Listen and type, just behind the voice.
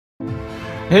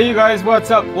Hey you guys,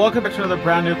 what's up? Welcome back to another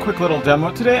brand new quick little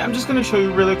demo. Today I'm just going to show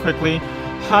you really quickly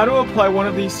how to apply one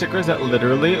of these stickers that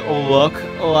literally look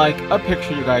like a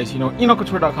picture, you guys. You know,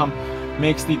 enochcouture.com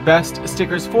makes the best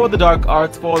stickers for the dark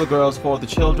arts, for the girls, for the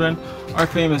children. Our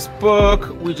famous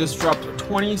book, we just dropped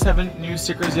 27 new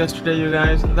stickers yesterday, you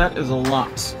guys. That is a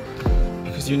lot.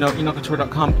 Because you know,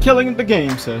 enochcouture.com killing the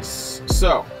game, sis.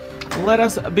 So, let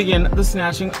us begin the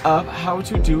snatching of how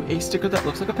to do a sticker that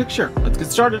looks like a picture. Let's get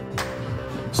started.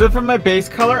 So for my base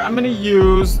color, I'm going to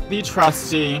use the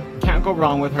trusty, can't go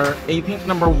wrong with her, A Pink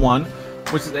number 1,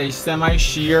 which is a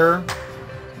semi-sheer,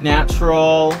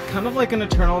 natural, kind of like an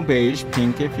eternal beige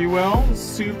pink, if you will.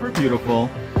 Super beautiful.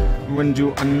 We're going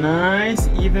to do a nice,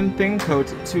 even thin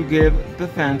coat to give the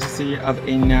fantasy of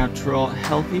a natural,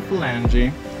 healthy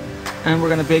phalange. And we're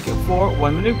going to bake it for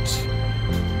 1 minute.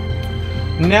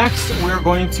 Next, we're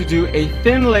going to do a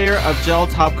thin layer of gel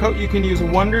top coat. You can use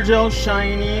Wonder Gel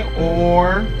Shiny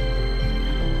or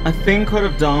a thin coat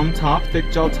of Dome Top,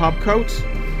 thick gel top coat,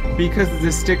 because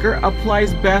the sticker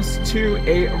applies best to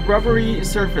a rubbery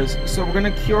surface. So we're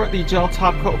going to cure the gel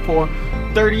top coat for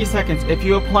 30 seconds. If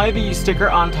you apply the sticker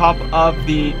on top of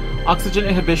the oxygen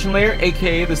inhibition layer,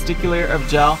 aka the sticky layer of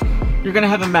gel, you're going to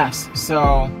have a mess. So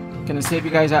I'm going to save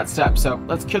you guys that step. So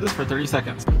let's cure this for 30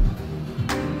 seconds.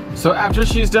 So after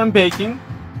she's done baking,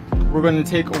 we're going to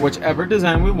take whichever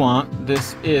design we want.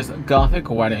 This is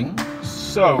Gothic Wedding.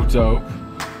 So dope.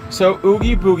 So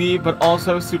oogie boogie, but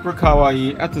also super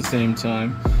kawaii at the same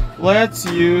time. Let's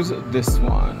use this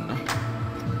one.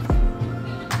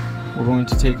 We're going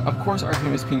to take, of course, our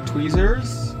famous pink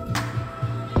tweezers.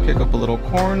 Pick up a little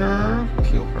corner,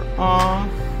 peel her off,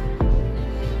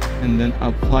 and then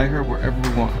apply her wherever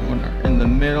we want. In the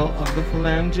middle of the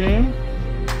phalange.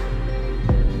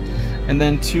 And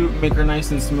then to make her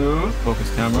nice and smooth,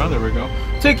 focus camera, there we go.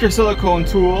 Take your silicone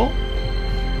tool,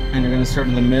 and you're gonna start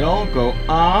in the middle, go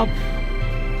up,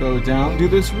 go down. Do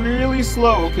this really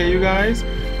slow, okay, you guys?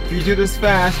 If you do this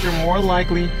fast, you're more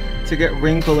likely to get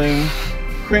wrinkling,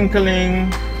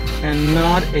 crinkling, and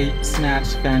not a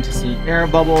snatched fantasy. Air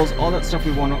bubbles, all that stuff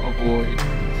we want to avoid.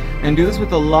 And do this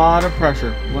with a lot of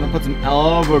pressure. You want to put some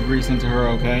elbow grease into her,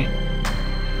 okay?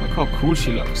 Look how cool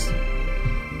she looks.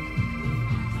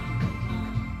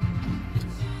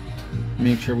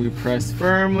 Make sure we press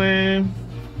firmly.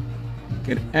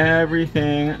 Get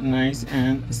everything nice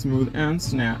and smooth and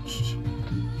snatched.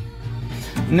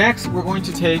 Next, we're going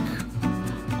to take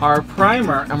our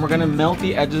primer and we're going to melt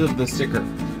the edges of the sticker.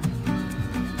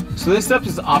 So this step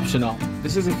is optional.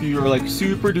 This is if you're like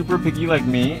super duper picky like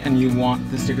me and you want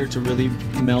the sticker to really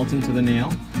melt into the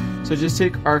nail. So just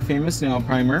take our famous nail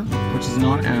primer, which is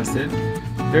non-acid,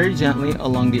 very gently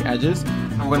along the edges.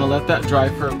 I'm going to let that dry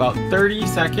for about 30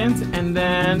 seconds and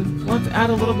then let's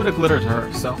add a little bit of glitter to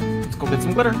her. So let's go get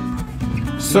some glitter.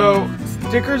 So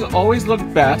stickers always look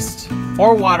best,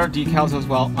 or water decals as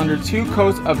well, under 2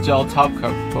 coats of gel top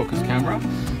coat. Focus camera.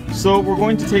 So we're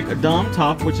going to take a Dome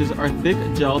Top, which is our thick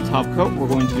gel top coat. We're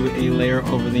going to do a layer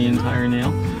over the entire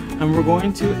nail. And we're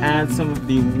going to add some of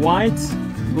the white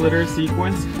glitter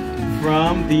sequence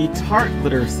from the Tarte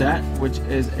glitter set, which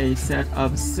is a set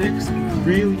of 6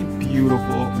 really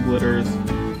beautiful glitters.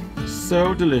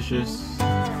 So delicious.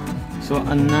 So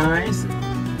a nice,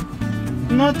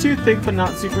 not too thick but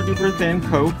not super duper thin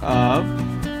coat of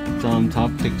Dome Top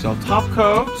thick gel top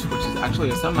coat, which is actually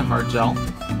a semi-hard gel.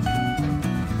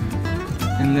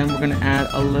 And then we're going to add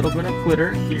a little bit of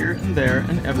glitter here and there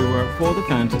and everywhere for the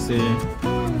fantasy.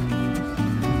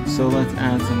 So let's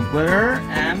add some glitter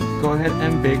and go ahead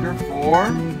and bake her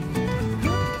for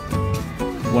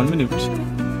 1 minute.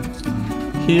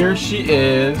 Here she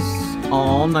is,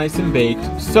 all nice and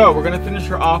baked. So we're going to finish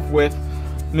her off with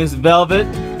Miss Velvet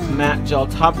Matte Gel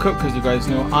Top Coat, because you guys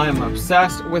know I am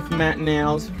obsessed with matte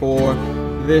nails for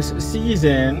this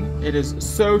season. It is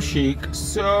so chic,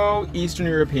 so Eastern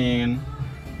European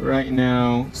right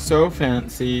now, so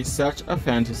fancy, such a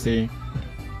fantasy.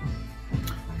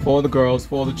 For the girls,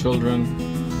 for the children.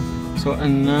 So a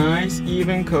nice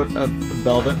even coat of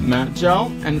velvet matte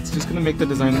gel, and it's just gonna make the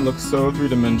design look so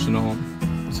three-dimensional.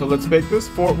 So let's bake this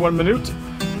for 1 minute,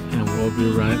 and we'll be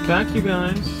right back, you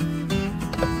guys.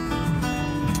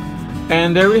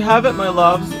 And there we have it, my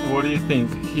loves. What do you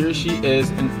think? Here she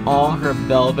is in all her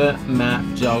velvet matte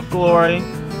gel glory.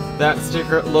 That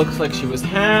sticker looks like she was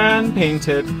hand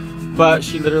painted, but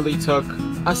she literally took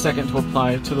a second to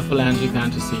apply to the phalange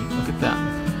fantasy. Look at that.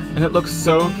 And it looks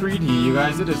so 3D, you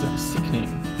guys. It is sickening.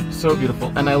 So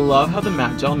beautiful. And I love how the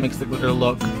matte gel makes the glitter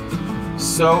look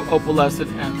so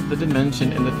opalescent, and the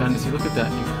dimension in the fantasy. Look at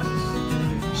that, you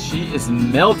guys. She is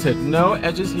melted. No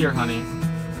edges here, honey.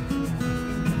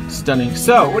 stunning.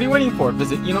 So, what are you waiting for?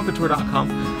 Visit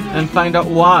enocouture.com and find out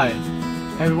why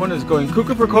everyone is going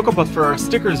cuckoo for Cocoa Puffs for our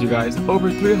stickers, you guys.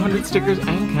 Over 300 stickers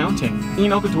and counting.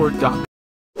 enocouture.com.